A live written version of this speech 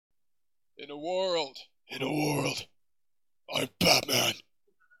In a world, I'm Batman.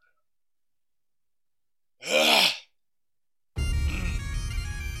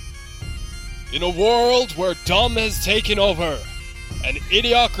 In a world where dumb has taken over, and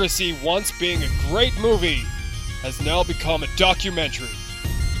Idiocracy, once being a great movie, has now become a documentary.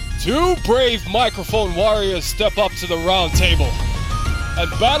 Two brave microphone warriors step up to the round table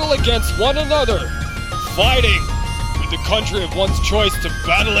and battle against one another, fighting with the country of one's choice to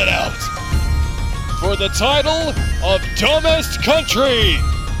battle it out for the title of Dumbest Country.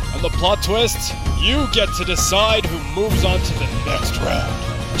 And the plot twist, you get to decide who moves on to the next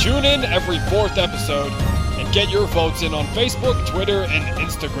round. Tune in every 4th episode and get your votes in on Facebook, Twitter, and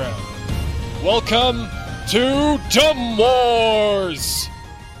Instagram. Welcome to Dumbwarz!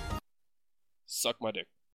 Suck my dick.